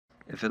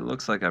If it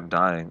looks like I'm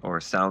dying or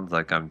sounds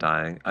like I'm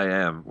dying, I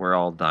am. We're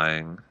all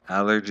dying.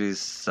 Allergies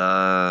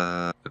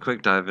suck. A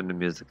quick dive into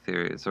music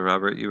theory. So,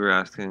 Robert, you were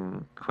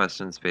asking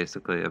questions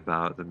basically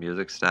about the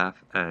music staff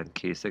and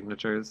key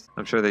signatures.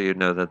 I'm sure that you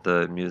know that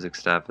the music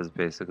staff is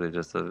basically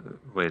just a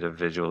way to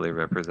visually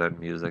represent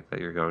music that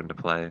you're going to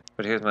play.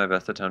 But here's my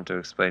best attempt to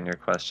explain your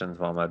questions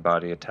while my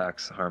body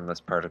attacks harmless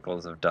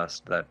particles of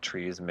dust that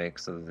trees make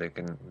so that they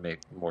can make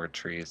more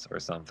trees or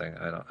something.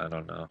 I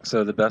don't know.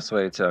 So the best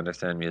way to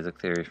understand music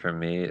theory for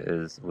me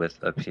is with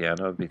a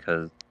piano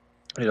because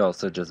it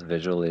also just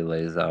visually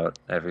lays out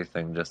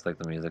everything just like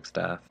the music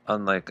staff.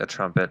 Unlike a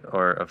trumpet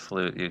or a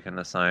flute, you can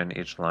assign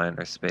each line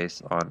or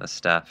space on a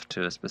staff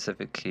to a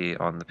specific key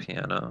on the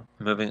piano.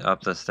 Moving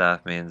up the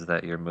staff means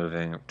that you're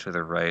moving to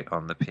the right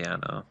on the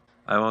piano.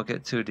 I won't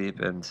get too deep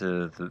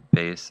into the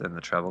bass and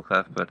the treble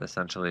clef, but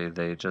essentially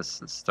they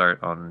just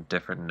start on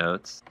different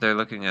notes. They're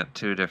looking at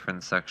two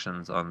different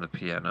sections on the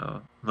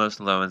piano. Most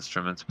low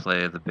instruments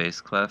play the bass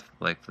clef,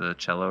 like the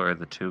cello or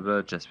the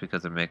tuba, just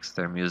because it makes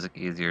their music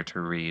easier to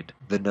read.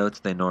 The notes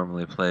they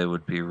normally play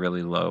would be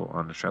really low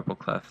on the treble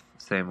clef.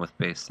 Same with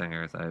bass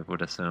singers, I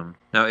would assume.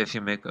 Now, if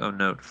you make a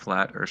note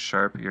flat or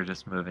sharp, you're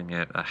just moving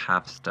it a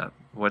half step.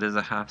 What is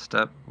a half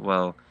step?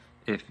 Well,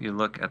 if you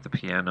look at the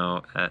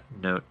piano at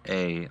note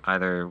A,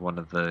 either one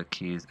of the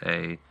keys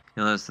A,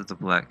 you'll notice that the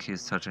black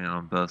keys touching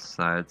on both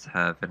sides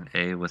have an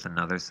A with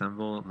another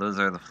symbol. Those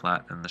are the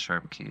flat and the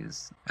sharp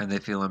keys, and they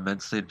feel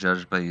immensely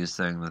judged by you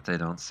saying that they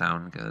don't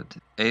sound good.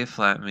 A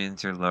flat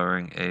means you're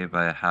lowering A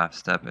by a half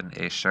step, and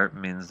A sharp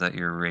means that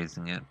you're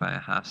raising it by a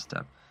half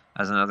step.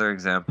 As another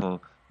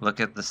example, look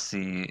at the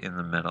C in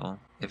the middle.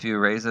 If you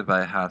raise it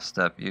by a half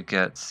step, you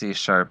get C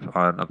sharp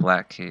on a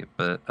black key,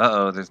 but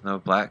uh-oh, there's no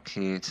black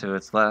key to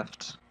its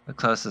left. The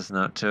closest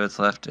note to its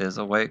left is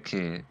a white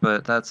key,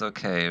 but that's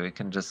okay, we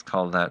can just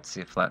call that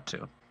C flat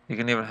too. You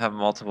can even have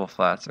multiple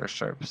flats or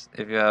sharps.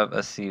 If you have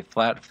a C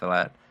flat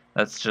flat,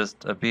 that's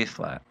just a B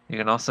flat. You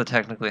can also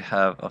technically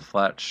have a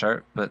flat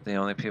sharp, but the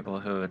only people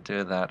who would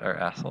do that are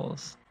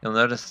assholes. You'll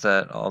notice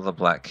that all the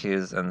black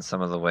keys and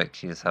some of the white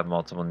keys have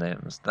multiple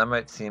names. That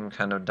might seem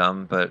kind of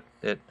dumb, but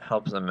it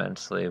helps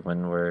immensely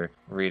when we're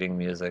reading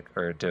music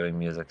or doing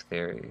music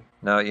theory.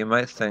 Now, you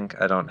might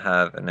think I don't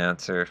have an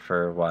answer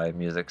for why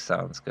music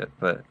sounds good,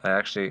 but I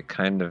actually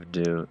kind of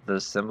do.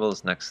 Those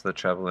symbols next to the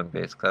treble and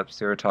bass clefs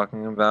you were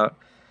talking about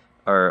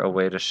are a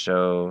way to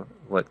show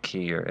what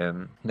key you're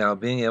in. Now,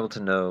 being able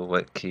to know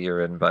what key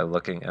you're in by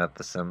looking at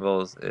the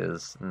symbols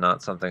is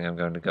not something I'm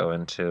going to go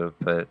into,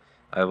 but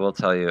I will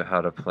tell you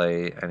how to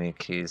play any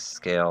key's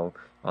scale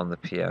on the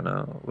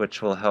piano,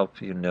 which will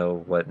help you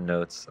know what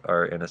notes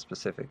are in a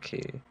specific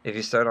key. If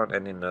you start on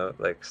any note,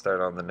 like start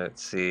on the note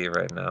C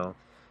right now,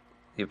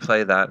 you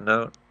play that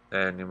note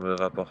and you move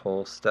up a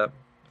whole step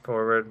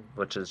forward,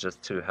 which is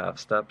just two half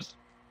steps.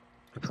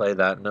 Play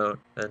that note,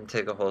 then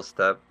take a whole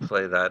step,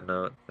 play that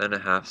note, then a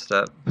half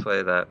step,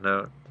 play that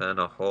note, then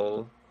a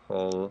whole,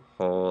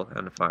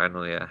 and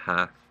finally a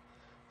half.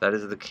 That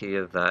is the key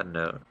of that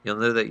note. You'll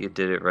know that you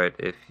did it right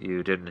if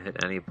you didn't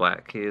hit any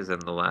black keys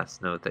and the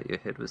last note that you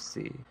hit was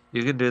C.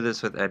 You can do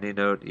this with any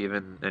note,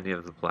 even any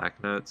of the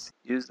black notes.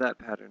 Use that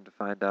pattern to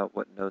find out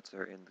what notes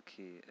are in the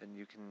key, and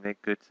you can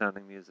make good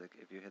sounding music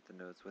if you hit the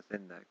notes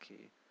within that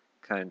key.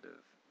 Kind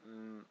of.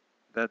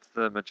 That's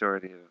the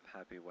majority of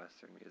happy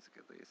Western music,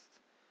 at least.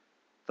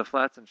 The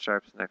flats and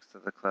sharps next to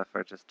the clef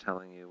are just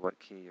telling you what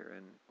key you're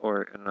in,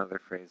 or in another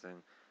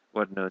phrasing,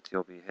 what notes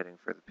you'll be hitting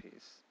for the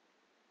piece.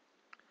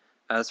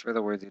 As for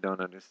the words you don't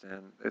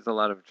understand, there's a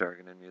lot of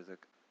jargon in music.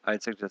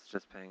 I'd suggest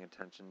just paying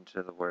attention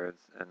to the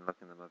words and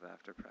looking them up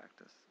after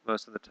practice.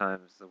 Most of the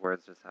times, the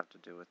words just have to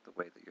do with the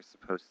way that you're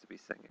supposed to be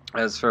singing.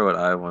 As for what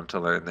I want to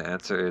learn, the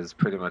answer is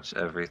pretty much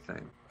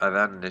everything. I've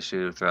had an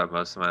issue throughout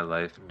most of my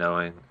life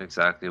knowing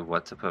exactly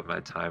what to put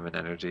my time and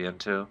energy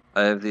into.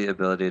 I have the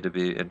ability to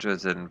be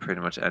interested in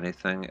pretty much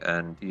anything,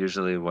 and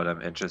usually what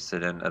I'm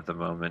interested in at the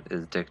moment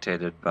is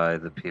dictated by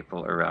the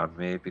people around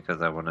me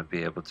because I want to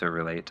be able to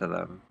relate to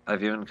them.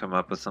 I've even come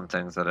up with some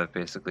things that I've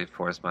basically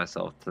forced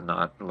myself to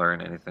not learn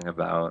anything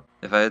about.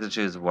 If I had to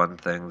choose one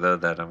thing, though,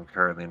 that I'm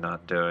currently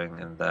not doing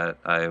and that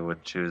I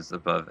would choose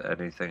above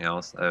anything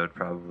else, I would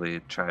probably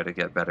try to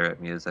get better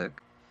at music.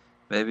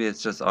 Maybe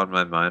it's just on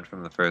my mind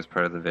from the first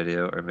part of the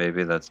video, or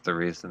maybe that's the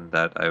reason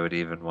that I would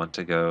even want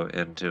to go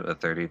into a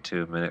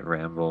 32-minute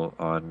ramble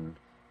on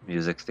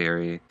music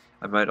theory.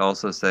 I might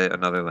also say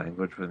another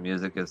language, but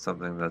music is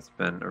something that's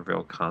been a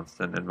real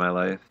constant in my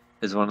life.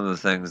 It's one of the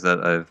things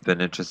that I've been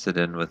interested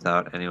in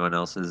without anyone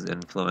else's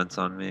influence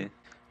on me.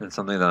 It's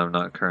something that I'm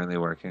not currently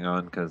working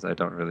on because I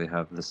don't really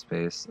have the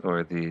space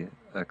or the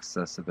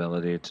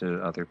accessibility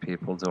to other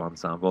people to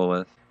ensemble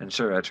with. And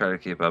sure, I try to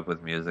keep up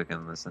with music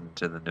and listen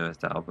to the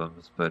newest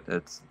albums, but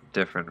it's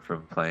different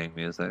from playing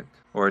music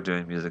or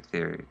doing music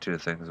theory, two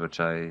things which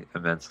I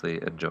immensely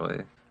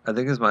enjoy. I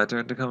think it's my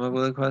turn to come up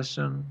with a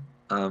question.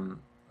 I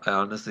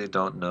honestly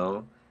don't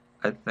know.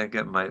 I think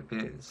it might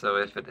be, so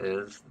if it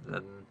is,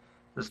 then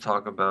just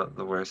talk about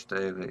the worst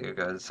day that you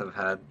guys have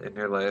had in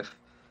your life.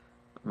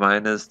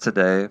 Mine is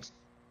today.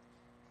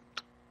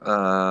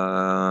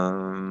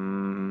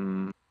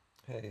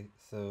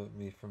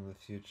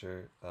 the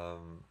future,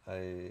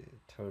 I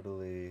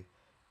totally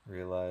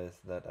realized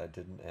that I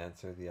didn't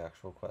answer the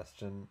actual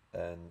question,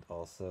 and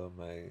also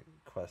my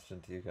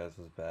question to you guys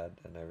was bad,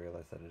 and I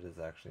realized that it is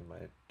actually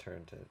my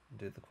turn to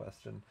do the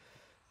question.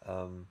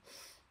 Um,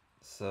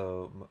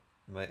 so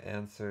my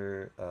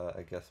answer,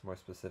 I guess more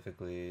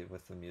specifically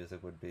with the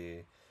music would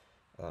be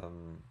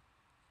um,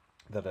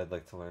 that I'd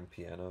like to learn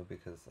piano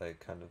because I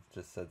kind of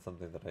just said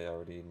something that I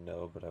already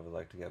know, but I would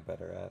like to get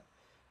better at.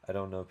 I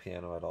don't know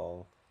piano at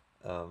all.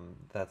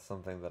 That's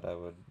something that I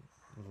would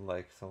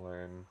like to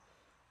learn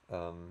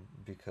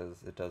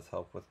because it does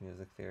help with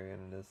music theory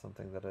and it is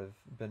something that I've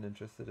been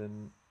interested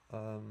in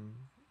um,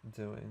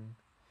 doing.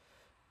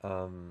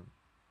 Um,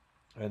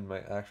 and my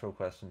actual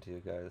question to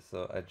you guys,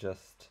 so I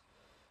just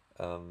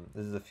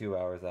this is a few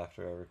hours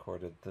after I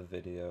recorded the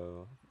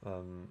video,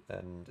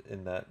 and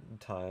in that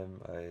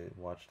time I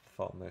watched The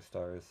Fault in Their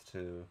Stars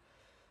to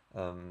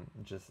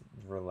just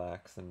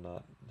relax and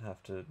not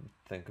have to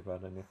think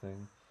about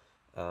anything.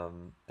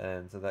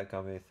 And so that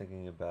got me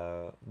thinking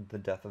about the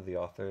death of the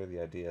author, the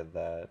idea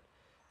that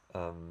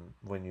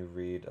when you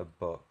read a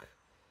book,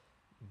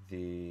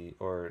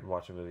 or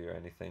watch a movie or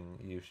anything,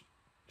 you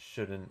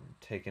shouldn't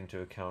take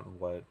into account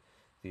what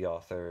the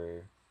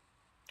author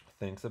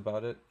thinks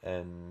about it,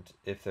 and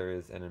if there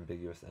is an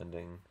ambiguous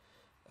ending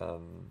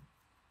um,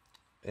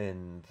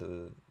 in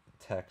the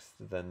text,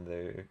 then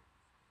there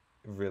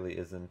really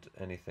isn't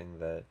anything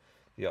that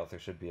the author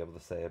should be able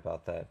to say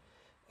about that.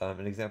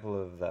 An example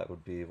of that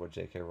would be what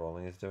J.K.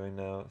 Rowling is doing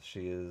now.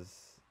 She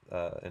is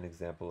an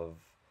example of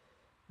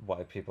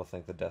why people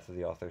think the death of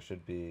the author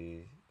should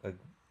be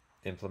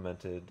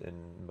implemented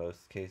in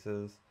most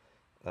cases.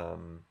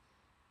 Um,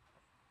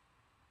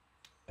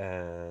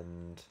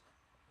 and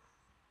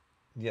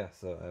yeah,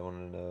 so I want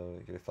to know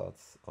your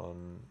thoughts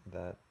on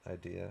that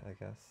idea, I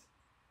guess.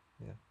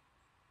 Yeah.